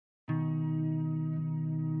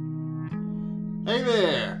Hey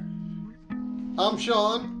there! I'm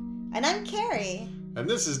Sean. And I'm Carrie. And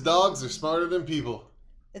this is Dogs Are Smarter Than People.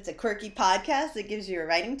 It's a quirky podcast that gives you a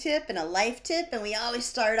writing tip and a life tip, and we always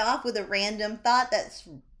start off with a random thought that's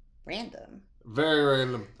random. Very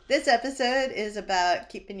random. This episode is about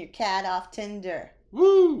keeping your cat off Tinder.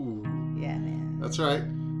 Woo! Yeah, man. That's right.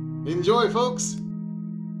 Enjoy, folks!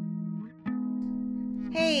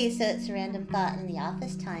 Hey, so it's a random thought in the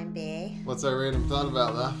office time, bae. What's our random thought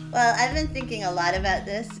about that? Well, I've been thinking a lot about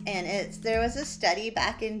this, and there was a study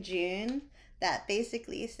back in June that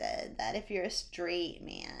basically said that if you're a straight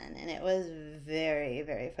man, and it was very,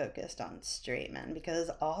 very focused on straight men,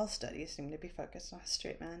 because all studies seem to be focused on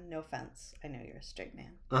straight men. No offense, I know you're a straight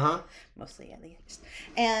man. Uh-huh. Mostly, at least.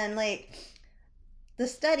 And, the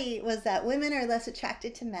study was that women are less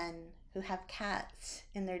attracted to men who have cats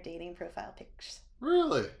in their dating profile pics.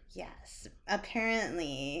 Really? Yes.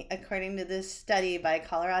 Apparently, according to this study by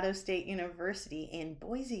Colorado State University and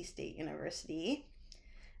Boise State University,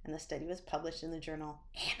 and the study was published in the journal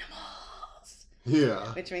Animals.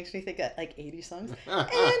 Yeah. Which makes me think of 80 songs.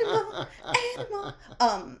 Animal, animal.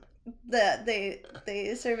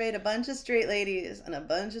 They surveyed a bunch of straight ladies and a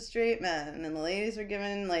bunch of straight men, and the ladies were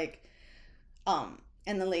given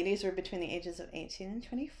and the ladies were between the ages of 18 and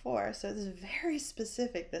 24, so it's very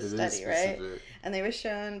specific, this study, right? And they were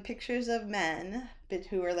shown pictures of men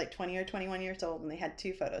who were 20 or 21 years old, and they had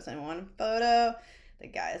two photos. In one photo, the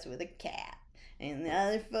guy is with a cat. In the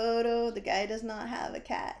other photo, the guy does not have a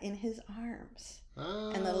cat in his arms. Oh.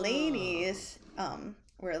 And the ladies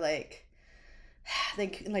were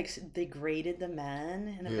they graded the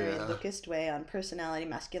men in a very lookist way on personality,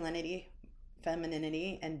 masculinity,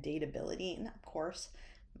 femininity, and dateability. And of course,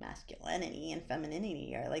 masculinity and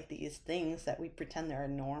femininity are these things that we pretend there are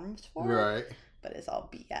norms for. Right. But it's all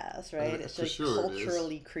BS, right? It's sure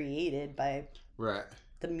culturally created by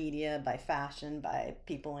the media, by fashion, by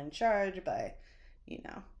people in charge, by,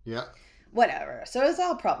 Yeah. whatever. So it's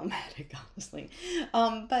all problematic, honestly.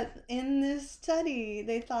 But in this study,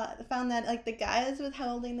 they found that the guys with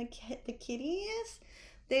holding the kitties,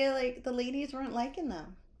 the ladies weren't liking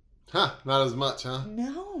them. Huh, not as much, huh?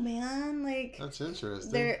 No, man. That's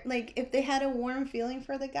interesting. They're if they had a warm feeling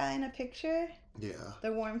for the guy in a picture, yeah,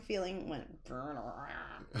 the warm feeling went burn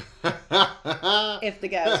around. If the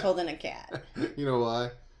guy was holding a cat. You know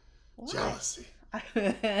why? Why? Jealousy.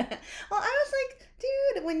 Well, I was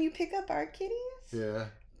dude, when you pick up our kitties, yeah.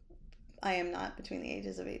 I am not between the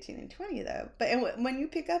ages of 18 and 20 though, but when you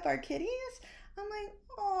pick up our kitties, I'm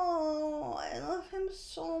oh, I love him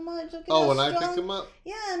so much. Look at how when strong, I pick him up?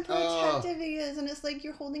 Yeah, and protective he is. And it's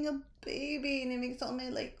you're holding a baby, and it makes all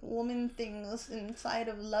my woman things inside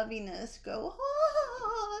of loviness go,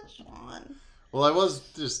 Sean. Well, I was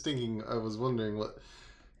just thinking, I was wondering what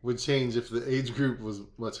would change if the age group was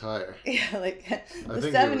much higher. Yeah, the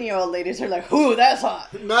 70-year-old ladies are ooh, that's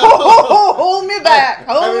hot. No! Hold me back.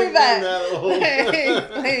 Hold me back.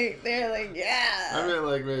 They're yeah. I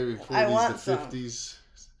meant maybe 40s to 50s.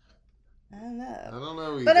 I don't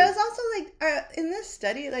know. Either. But I was also in this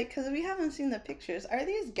study, because we haven't seen the pictures, are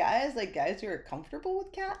these guys guys who are comfortable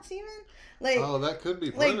with cats even? That could be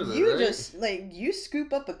part of it, you right? just you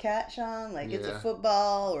scoop up a cat, Sean, it's a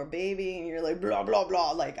football or baby, and you're blah blah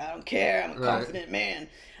blah, I don't care, I'm a confident man.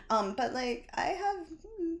 But I have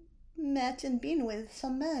met and been with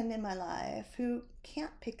some men in my life who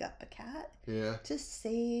can't pick up a cat to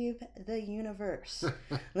save the universe.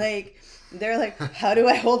 They're how do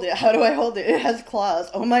I hold it? How do I hold it? It has claws.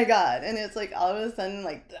 Oh my god. And it's all of a sudden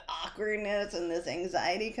the awkwardness and this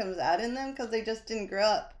anxiety comes out in them because they just didn't grow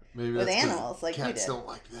up with animals like you did. Cats don't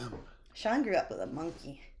like them. Sean grew up with a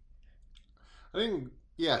monkey.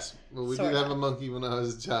 Yes. Well, we did have a monkey when I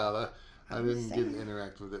was a child. I didn't get to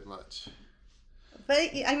interact with it much.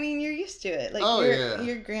 But, you're used to it.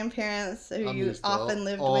 Your grandparents who you often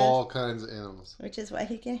lived with. All kinds of animals. Which is why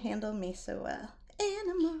he can handle me so well.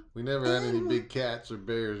 Animal. We never had any big cats or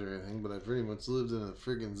bears or anything, but I pretty much lived in a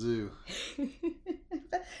friggin' zoo. Did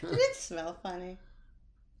it smell funny?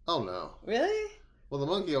 Oh, no. Really? Well, the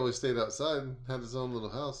monkey always stayed outside and had his own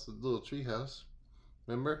little house, a little tree house.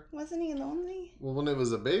 Remember? Wasn't he lonely? Well, when it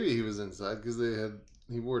was a baby, he was inside because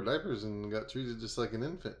he wore diapers and got treated just like an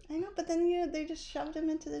infant. I know, but then they just shoved him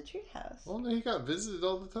into the treehouse. Well, no, he got visited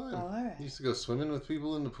all the time. Oh, all right. He used to go swimming with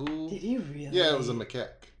people in the pool. Did he really? Yeah, it was a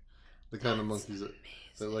macaque. The kind of monkeys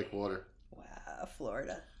that like water. Wow,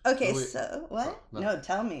 Florida. Okay, so what? No,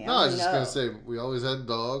 tell me. No, I was just going to say, we always had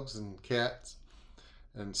dogs and cats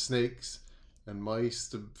and snakes and mice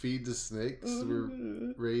to feed the snakes. Mm-hmm.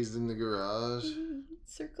 Were raised in the garage.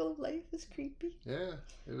 Circle of life is creepy. Yeah,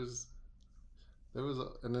 it was.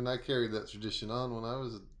 And then I carried that tradition on when I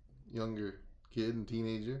was a younger kid and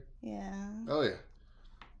teenager. Yeah. Oh, yeah.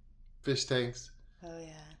 Fish tanks. Oh,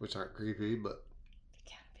 yeah. Which aren't creepy, but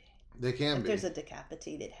They can be. they can If be. there's a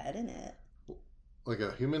decapitated head in it. Like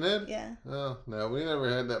a human head? Yeah. Oh, no, we never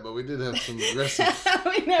had that, but we did have some aggressive...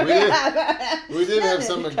 we never had that. We did have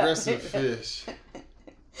some aggressive fish.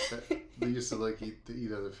 They used to like to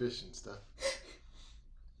eat other fish and stuff.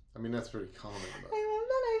 I mean, that's pretty common. But... I love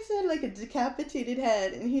that I said like a decapitated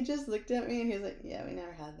head, and he just looked at me and he was like, "Yeah, we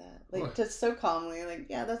never had that." Like What? just so calmly, like,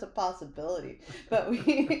 "Yeah, that's a possibility," but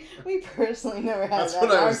we personally never had That's that.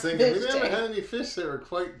 what I in was our thinking. We fish never tank. had any fish that were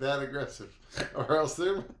quite that aggressive, or else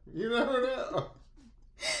you never know.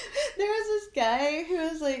 There was this guy who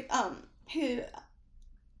was like,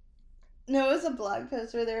 no, it was a blog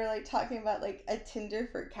post where they were like talking about like a Tinder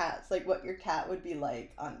for cats, like what your cat would be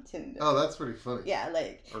like on Tinder. Oh, that's pretty funny. Yeah,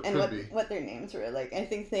 like, Or and could be. what their names were. Like, I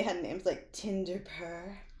think they had names like Tinder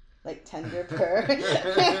Purr, like Tender Purr,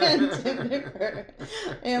 and Tinder Purr,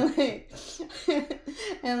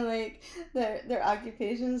 and like their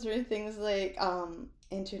occupations were things like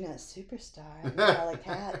internet superstar, and a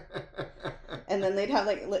cat, and then they'd have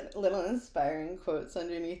like little inspiring quotes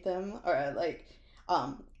underneath them, or like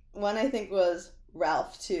one I think was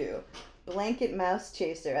Ralph too. Blanket mouse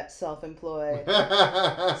chaser at self-employed.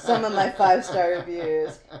 Some of my 5-star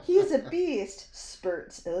reviews. He's a beast.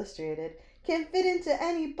 Spurts Illustrated. Can fit into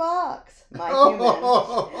any box. My human.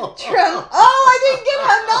 Trump. Oh, I didn't get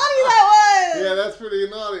how naughty that was. Yeah, that's pretty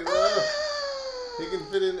naughty. He can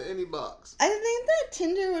fit into any box. I think that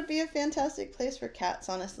Tinder would be a fantastic place for cats,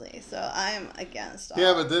 honestly. So I'm against all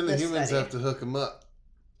Yeah, but then the this humans study. have to hook them up.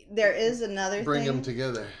 There is another Bring thing. them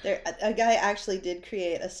together. A guy actually did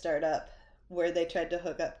create a startup where they tried to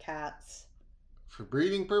hook up cats. For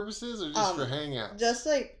breeding purposes or just for hangouts? Just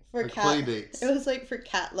like for like cat play dates. It was like for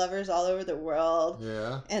cat lovers all over the world.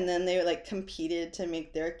 Yeah. And then they like competed to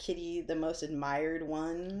make their kitty the most admired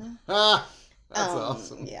one. Ah, that's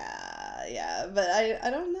awesome. Yeah. But I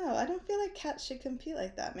don't know. I don't feel like cats should compete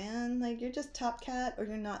like that, man. Like you're just top cat or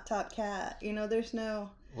you're not top cat. You know, there's no.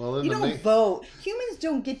 Well, You don't vote. Humans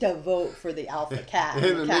don't get to vote for the alpha cat in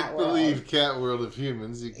in the the cat world. make-believe cat world of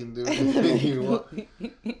humans, you can do anything you want.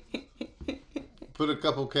 Put a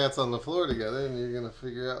couple cats on the floor together, and you're gonna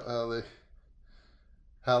figure out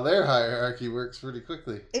how their hierarchy works pretty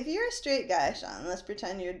quickly. If you're a straight guy, Sean, let's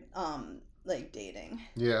pretend you're like dating.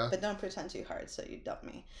 Yeah. But don't pretend too hard so you dump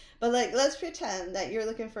me. But like let's pretend that you're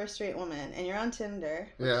looking for a straight woman and you're on Tinder.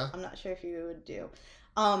 Which Yeah. I'm not sure if you would do.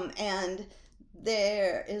 And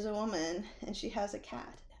there is a woman and she has a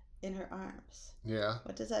cat in her arms. Yeah.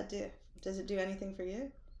 What does that do? Does it do anything for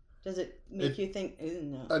you? Does it make you think, ooh,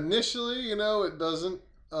 no? Initially, it doesn't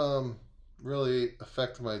really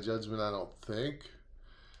affect my judgment, I don't think.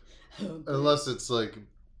 Unless it's like,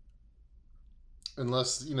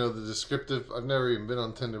 the descriptive, I've never even been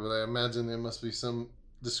on Tinder, but I imagine there must be some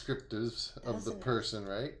descriptives of the person,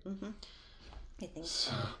 right? Mm-hmm. I think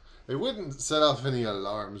so. It wouldn't set off any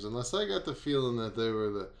alarms unless I got the feeling that they were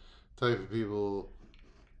the type of people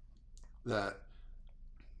that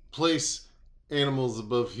place animals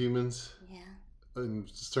above humans. Yeah. In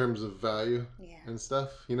terms of value and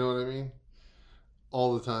stuff. You know what I mean?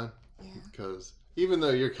 All the time. Yeah. Because even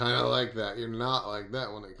though you're kind of like that, you're not like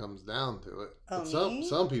that when it comes down to it. Oh, But me?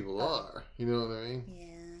 some people are. You know what I mean? Yeah.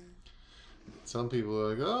 Some people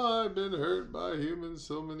are like, oh, I've been hurt by humans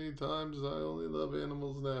so many times. I only love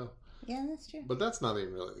animals now. Yeah, that's true. But that's not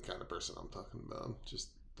even really the kind of person I'm talking about. I'm just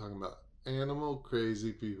talking about animal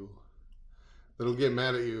crazy people that'll get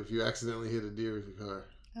mad at you if you accidentally hit a deer with your car.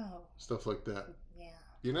 Oh. Stuff like that. Yeah.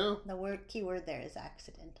 You know? The key word there is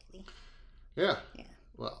accidentally. Yeah. Yeah.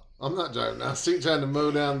 Well, I'm not driving down the street trying to mow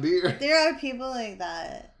down deer. There are people like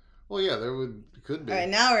that. Well, yeah, could be. All right,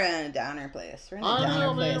 now we're in a downer place. We're in a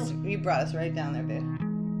downer place. You brought us right down there, babe.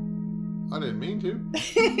 I didn't mean to.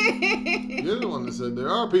 You're the one that said there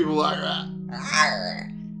are people like that.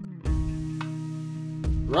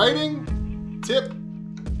 Writing tip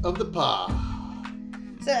of the pod.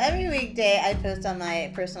 So every weekday I post on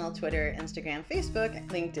my personal Twitter, Instagram, Facebook,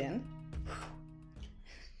 LinkedIn.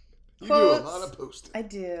 You Quotes. do a lot of posting. I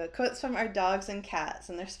do. Quotes from our dogs and cats,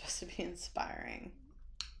 and they're supposed to be inspiring.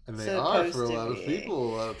 And they Supposed are for a to lot of be.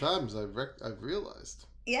 people. A lot of times I've realized.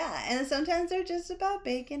 Yeah, and sometimes they're just about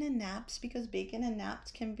bacon and naps because bacon and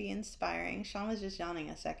naps can be inspiring. Sean was just yawning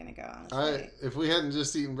a second ago, honestly. If we hadn't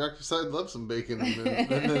just eaten breakfast, I'd love some bacon and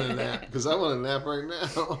then a nap because I want a nap right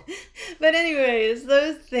now. But anyways,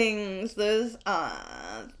 those things, those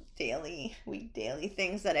daily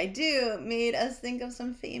things that I do made us think of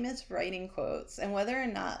some famous writing quotes and whether or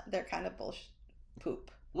not they're kind of bullshit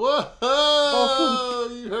poop. Whoa!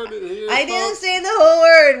 You heard it here. I didn't folks. say the whole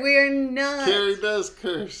word. Lord, we are not. Carrie does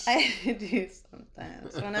curse. I do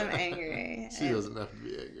sometimes when I'm angry. She doesn't have to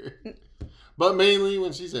be angry. But mainly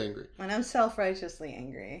when she's angry. When I'm self-righteously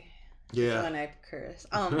angry. Yeah. When I curse.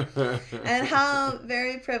 And how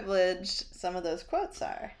very privileged some of those quotes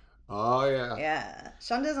are. Oh, yeah. Yeah.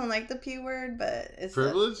 Sean doesn't like the P word, but it's...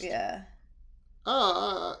 Privileged? Yeah.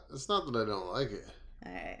 It's not that I don't like it.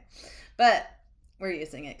 All right. But we're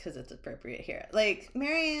using it because it's appropriate here. Like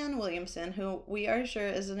Marianne Williamson, who we are sure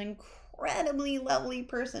is an incredibly lovely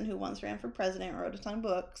person who once ran for president, wrote a ton of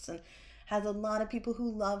books, and has a lot of people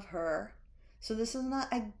who love her. So this is not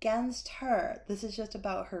against her. This is just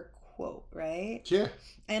about her quote, right? Yeah.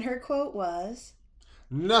 And her quote was...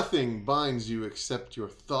 Nothing binds you except your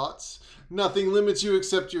thoughts. Nothing limits you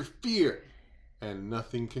except your fear. And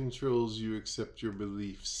nothing controls you except your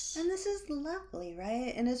beliefs. And this is lovely,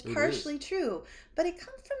 right? And it's partially true. But it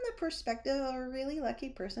comes from the perspective of a really lucky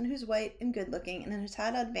person who's white and good looking and has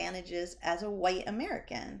had advantages as a white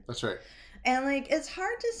American. That's right. And it's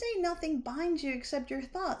hard to say nothing binds you except your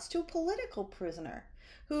thoughts to a political prisoner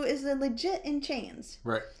who is legit in chains.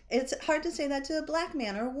 Right. It's hard to say that to a black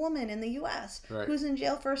man or a woman in the U.S. who's in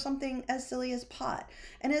jail for something as silly as pot.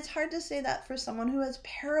 And it's hard to say that for someone who has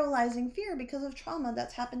paralyzing fear because of trauma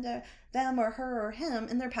that's happened to them or her or him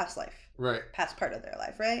in their past life. Right. Past part of their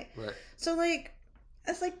life, right? Right. So,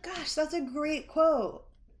 it's gosh, that's a great quote.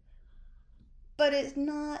 But it's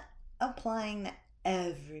not applying to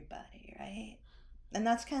everybody, right? And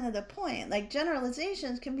that's kind of the point.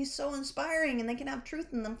 Generalizations can be so inspiring and they can have truth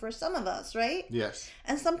in them for some of us, right? Yes.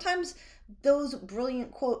 And sometimes those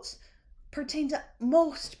brilliant quotes pertain to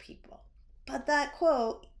most people. But that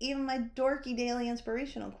quote, even my dorky daily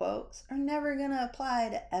inspirational quotes, are never going to apply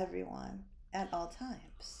to everyone at all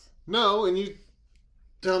times. No, and you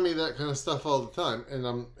tell me that kind of stuff all the time,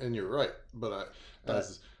 and you're right. But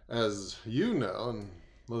as you know, and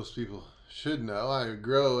most people should know, I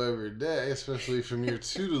grow every day, especially from your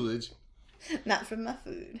tutelage. Not from my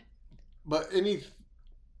food. But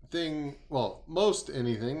most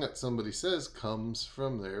anything that somebody says comes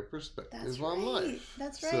from their perspective on life.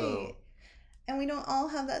 That's right. And we don't all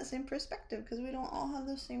have that same perspective because we don't all have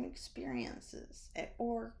those same experiences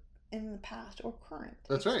or in the past or current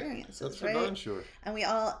experiences. That's for darn sure. And we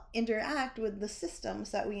all interact with the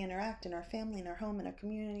systems that we interact in our family, in our home, in our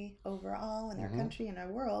community, overall, in our country, in our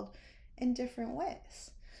world, in different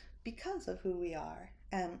ways because of who we are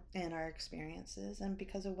and our experiences and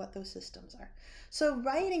because of what those systems are. So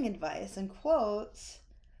writing advice and quotes,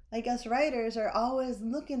 us writers are always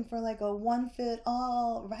looking for a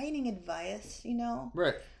one-fit-all writing advice,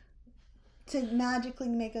 Right. To magically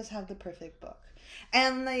make us have the perfect book.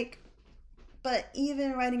 And but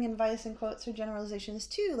even writing advice and quotes or generalizations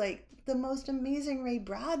too, the most amazing Ray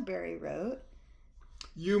Bradbury wrote,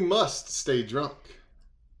 "You must stay drunk."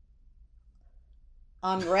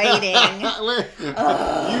 On writing.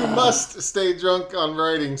 You must stay drunk on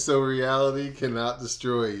writing so reality cannot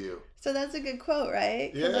destroy you. So that's a good quote,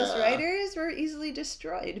 right? Because us writers, we're easily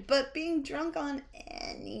destroyed. But being drunk on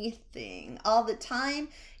anything all the time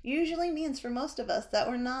usually means for most of us that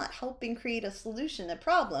we're not helping create a solution to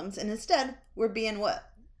problems. And instead, we're being what?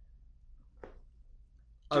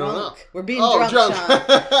 I don't know. We're being drunk, Sean.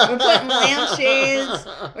 We're putting lampshades.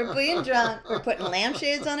 We're being drunk. We're putting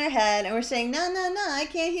lampshades on our head. And we're saying, no, I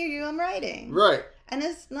can't hear you. I'm writing. Right. And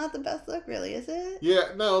it's not the best look, really, is it?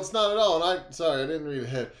 Yeah, no, it's not at all. And I didn't read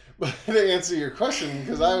ahead. But to answer your question,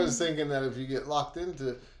 because I was thinking that if you get locked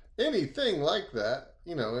into anything like that,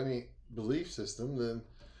 any belief system, then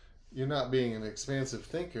you're not being an expansive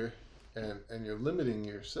thinker and you're limiting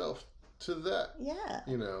yourself to that. Yeah.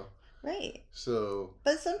 Right. So.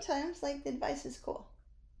 But sometimes, the advice is cool.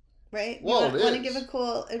 Right? Well, you want to give a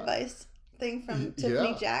cool advice thing from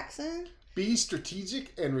Tiffany Jackson? Be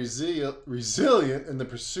strategic and resilient in the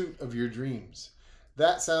pursuit of your dreams.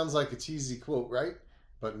 That sounds like a cheesy quote, right?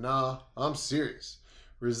 But nah, I'm serious.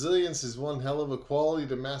 Resilience is one hell of a quality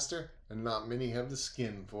to master, and not many have the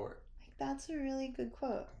skin for it. That's a really good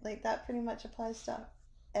quote. That pretty much applies to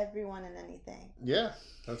everyone and anything. Yeah,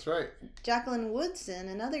 that's right. Jacqueline Woodson,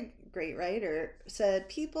 another great writer, said,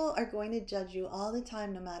 "People are going to judge you all the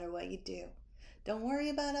time no matter what you do. Don't worry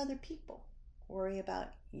about other people. Worry about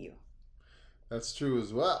you." That's true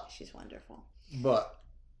as well. She's wonderful. But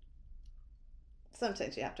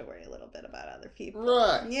sometimes you have to worry a little bit about other people.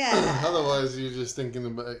 Right. Yeah. Otherwise, you're just thinking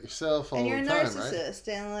about yourself all the time, right? And you're a narcissist,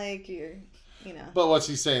 and you're, But what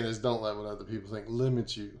she's saying is, don't let what other people think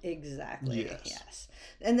limit you. Exactly. Yes.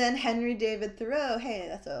 And then Henry David Thoreau. Hey,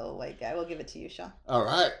 that's a white guy. We'll give it to you, Sean. All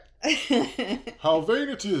right. How vain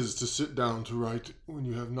it is to sit down to write when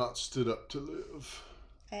you have not stood up to live.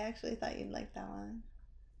 I actually thought you'd like that one.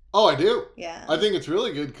 Oh, I do. Yeah. I think it's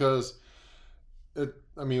really good because,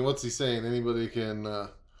 what's he saying? Anybody can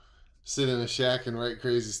sit in a shack and write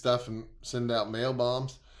crazy stuff and send out mail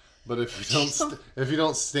bombs. But if you don't, if you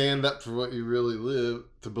don't stand up for what you really live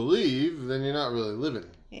to believe, then you're not really living.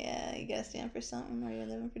 Yeah, you gotta stand for something, or you're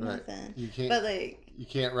living for nothing. You can't. But like, you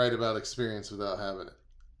can't write about experience without having it.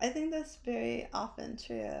 I think that's very often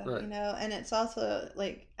true. Right. You know, and it's also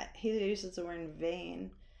like he uses the word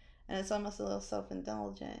vain, and it's almost a little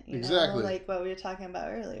self-indulgent. You know, like what we were talking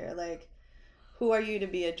about earlier. Like, who are you to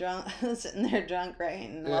be a drunk, sitting there drunk, right,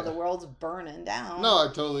 and while the world's burning down? No,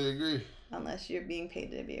 I totally agree. Unless you're being paid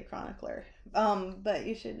to be a chronicler. But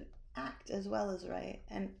you should act as well as write.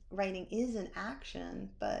 And writing is an action,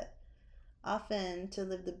 but often to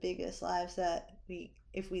live the biggest lives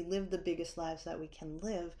if we live the biggest lives that we can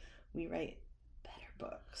live, we write better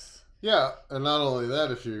books. Yeah, and not only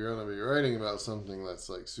that, if you're going to be writing about something that's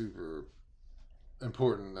like super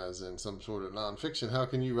important, as in some sort of nonfiction, how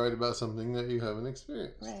can you write about something that you haven't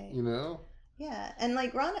experienced? Right. You know? Yeah, and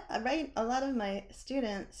like a lot of my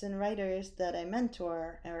students and writers that I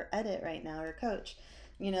mentor or edit right now or coach,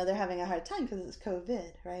 you know, they're having a hard time because it's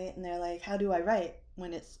COVID, right? And they're like, how do I write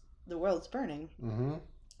when the world's burning?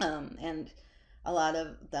 Mm-hmm. And a lot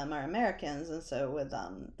of them are Americans, and so with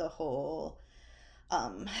the whole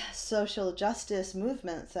social justice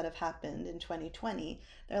movements that have happened in 2020,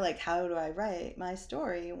 they're like, how do I write my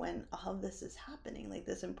story when all of this is happening, like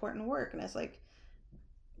this important work? And it's like,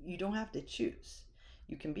 you don't have to choose.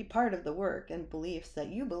 You can be part of the work and beliefs that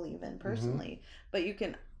you believe in personally, but you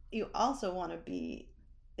also want to be,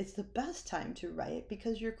 it's the best time to write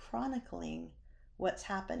because you're chronicling what's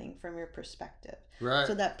happening from your perspective. Right.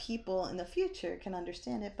 So that people in the future can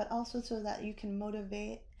understand it, but also so that you can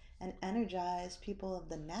motivate and energize people of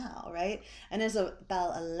the now, right? And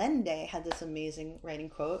Isabel Allende had this amazing writing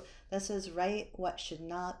quote that says, write what should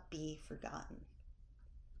not be forgotten.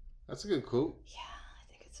 That's a good quote. Yeah.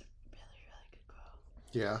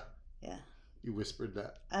 Yeah. Yeah. You whispered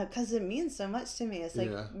that. Because it means so much to me. It's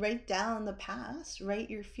like, write down the past, write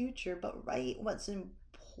your future, but write what's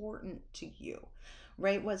important to you.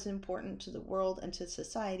 Write what's important to the world and to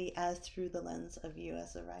society as through the lens of you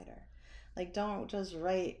as a writer. Like, don't just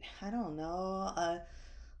write, I don't know, a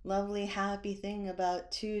lovely, happy thing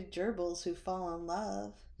about two gerbils who fall in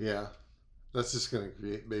love. Yeah. That's just going to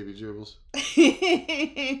create baby gerbils.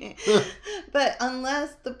 But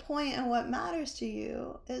unless the point and what matters to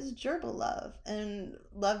you is gerbil love and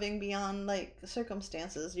loving beyond like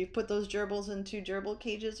circumstances. You put those gerbils in two gerbil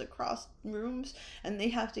cages across rooms and they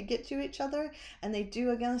have to get to each other and they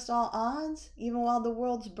do against all odds, even while the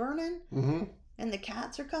world's burning and the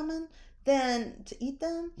cats are coming, then to eat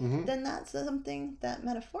them, then that's something that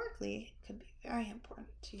metaphorically could be very important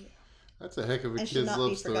to you. That's a heck of a kid's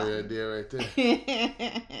love story idea right there.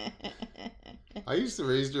 I used to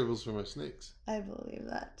raise gerbils for my snakes. I believe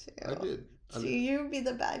that too. I did. See, you'd be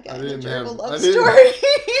the bad guy in the gerbil love story.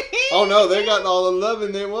 Oh no, they got all the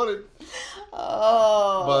loving they wanted.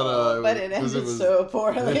 Oh, but it ended so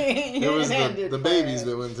poorly. It was the babies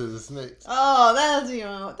that went to the snakes. Oh,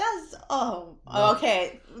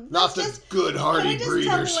 okay. Not the good-hearted breeders.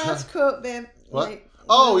 Can I just tell the last quote, babe? What?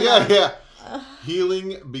 Yeah.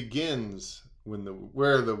 Healing begins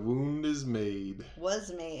where the wound is made.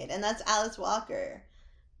 Was made. And that's Alice Walker.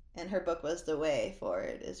 And her book was The Way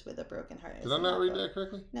Forward is with a Broken Heart. Did I not read that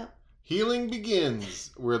correctly? No. Healing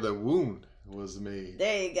begins where the wound was made.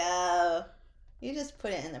 There you go. You just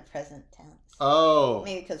put it in the present tense. Oh.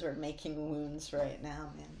 Maybe because we're making wounds right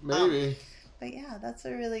now, man. Maybe. But yeah, that's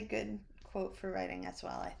a really good quote for writing as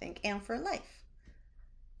well, I think. And for life.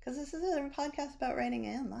 Because this is a podcast about writing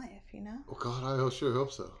and life, you know? Oh, God, I sure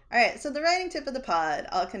hope so. All right, so the writing tip of the pod,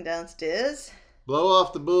 all condensed, is... blow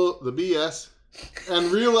off the BS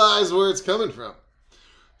and realize where it's coming from.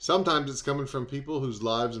 Sometimes it's coming from people whose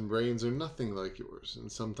lives and brains are nothing like yours.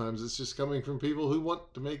 And sometimes it's just coming from people who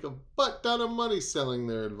want to make a butt ton of money selling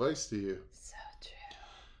their advice to you. So true.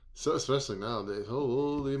 So especially nowadays.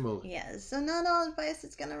 Holy moly. Yeah, so not all advice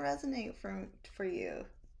is going to resonate for you.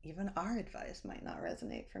 Even our advice might not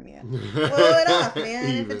resonate from you. Blow it off, man.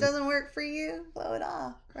 If it doesn't work for you, blow it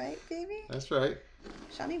off. Right, baby? That's right.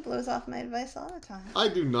 Shawnee blows off my advice all the time. I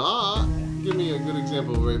do not. Give me a good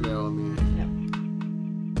example right now on the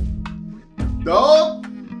dog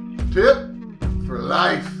tip for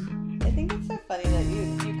life. I think it's so funny that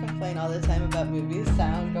you complain all the time about movies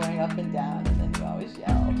sound going up and down, and then you always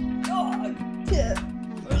yell, dog tip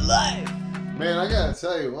for life. Man, I gotta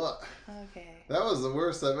tell you what. Okay. That was the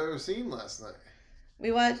worst I've ever seen last night.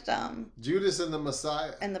 We watched Judas and the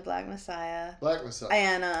Messiah. And the Black Messiah. Black Messiah.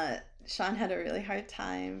 And Sean had a really hard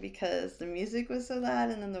time because the music was so loud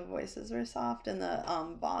and then the voices were soft and the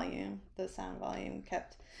sound volume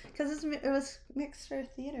kept, because it was mixed for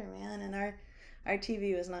theater, man, and our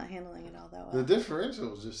TV was not handling it all that well. The differential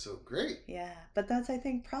was just so great. Yeah, but that's, I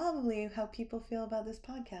think, probably how people feel about this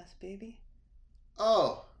podcast, baby.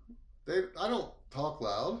 Oh, I don't talk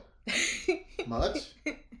loud much.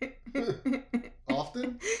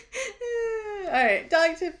 Often. All right,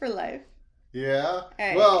 dog tip for life. Yeah.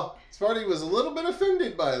 Right. Well, Sparty was a little bit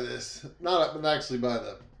offended by this. Not actually by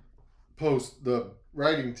the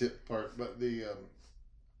writing tip part, but the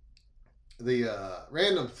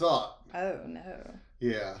random thought. Oh, no.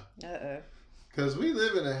 Yeah. Uh-oh. Because we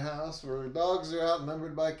live in a house where dogs are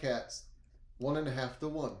outnumbered by cats 1.5 to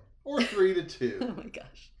 1. Or 3 to 2. Oh, my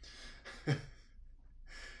gosh.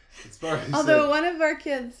 Although one of our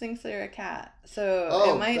kids thinks they're a cat,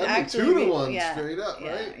 so it might actually be 2 to 1 straight up,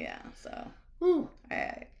 right? Yeah, so. Woo. All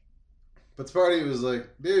right. But Sparty was like,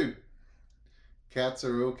 dude, cats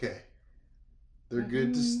are okay. They're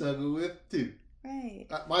good to snuggle with, too. Right.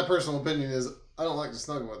 My personal opinion is I don't like to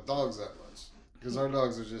snuggle with dogs that much. Because our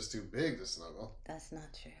dogs are just too big to snuggle. That's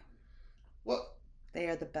not true. What? They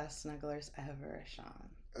are the best snugglers ever,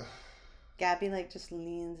 Sean. Gabby, just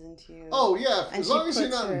leans into you. Oh, yeah. As long as you're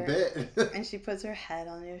not in bed. And she puts her head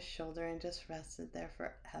on your shoulder and just rests it there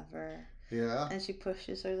forever. Yeah. And she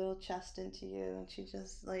pushes her little chest into you. And she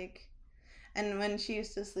just, And when she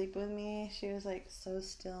used to sleep with me, she was, so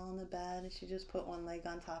still in the bed. And she just put one leg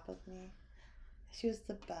on top of me. She was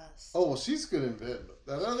the best. Oh, well, she's good in bed.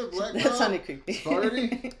 That other black That sounded creepy.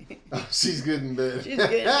 Sparty? Oh, she's good in bed. She's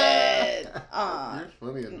good in bed. You're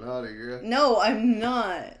funny and naughty, girl. No, I'm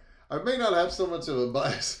not. I may not have so much of a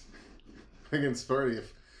bias against Sparty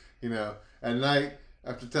if, at night,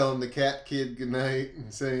 after telling the cat kid goodnight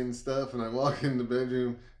and saying stuff, and I walk in the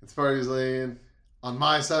bedroom, and Sparty's laying on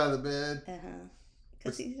my side of the bed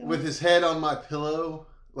with his head on my pillow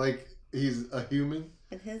like he's a human.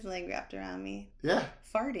 With his leg wrapped around me. Yeah.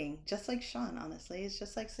 Farting. Just like Sean, honestly. It's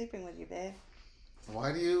just like sleeping with you, babe.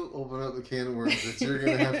 Why do you open up the can of worms that you're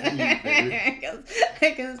going to have to eat, baby?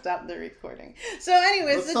 I can stop the recording. So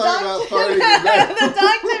anyways, the dog tip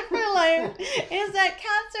for life is that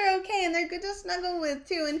cats are okay and they're good to snuggle with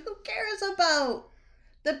too. And who cares about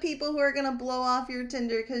the people who are going to blow off your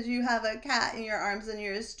Tinder because you have a cat in your arms and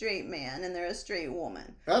you're a straight man and they're a straight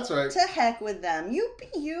woman? That's right. To heck with them. You be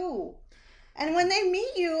you. And when they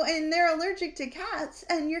meet you and they're allergic to cats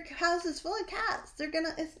and your house is full of cats,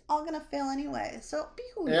 it's all gonna fail anyway. So be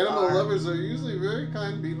who you are. Animal lovers are usually very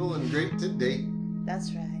kind people and great to date.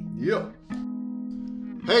 That's right. Yep.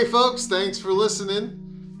 Hey folks, thanks for listening.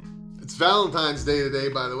 It's Valentine's Day today,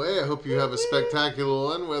 by the way. I hope you have a spectacular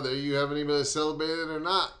one, whether you have anybody to celebrate it or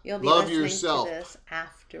not. You'll be Love listening yourself. to this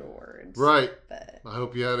afterwards. Right. But I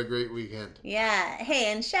hope you had a great weekend. yeah.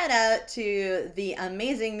 Hey, and shout out to the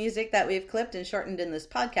amazing music that we've clipped and shortened in this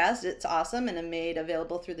podcast. It's awesome and made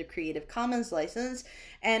available through the Creative Commons license.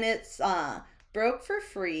 And it's broke for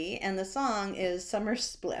free, and the song is Summer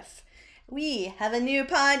Spliff. We have a new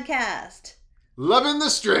podcast. Loving the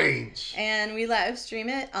Strange. And we live stream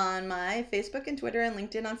it on my Facebook and Twitter and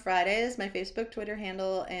LinkedIn on Fridays. My Facebook, Twitter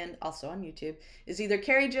handle, and also on YouTube is either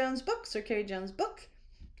Carrie Jones Books or Carrie Jones Book.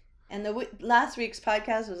 And last week's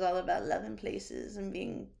podcast was all about loving places and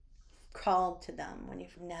being called to them when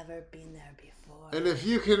you've never been there before. And if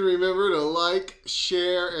you can remember to like,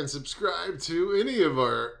 share, and subscribe to any of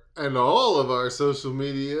all of our social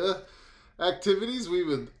media activities, we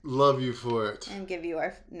would love you for it. And give you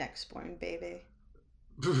our next born baby.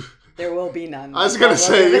 There will be none. I was going to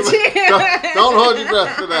say, don't hold your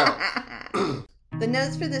breath for that. The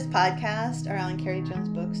notes for this podcast are on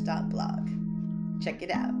carriejonesbooks.blog. Check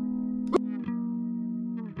it out.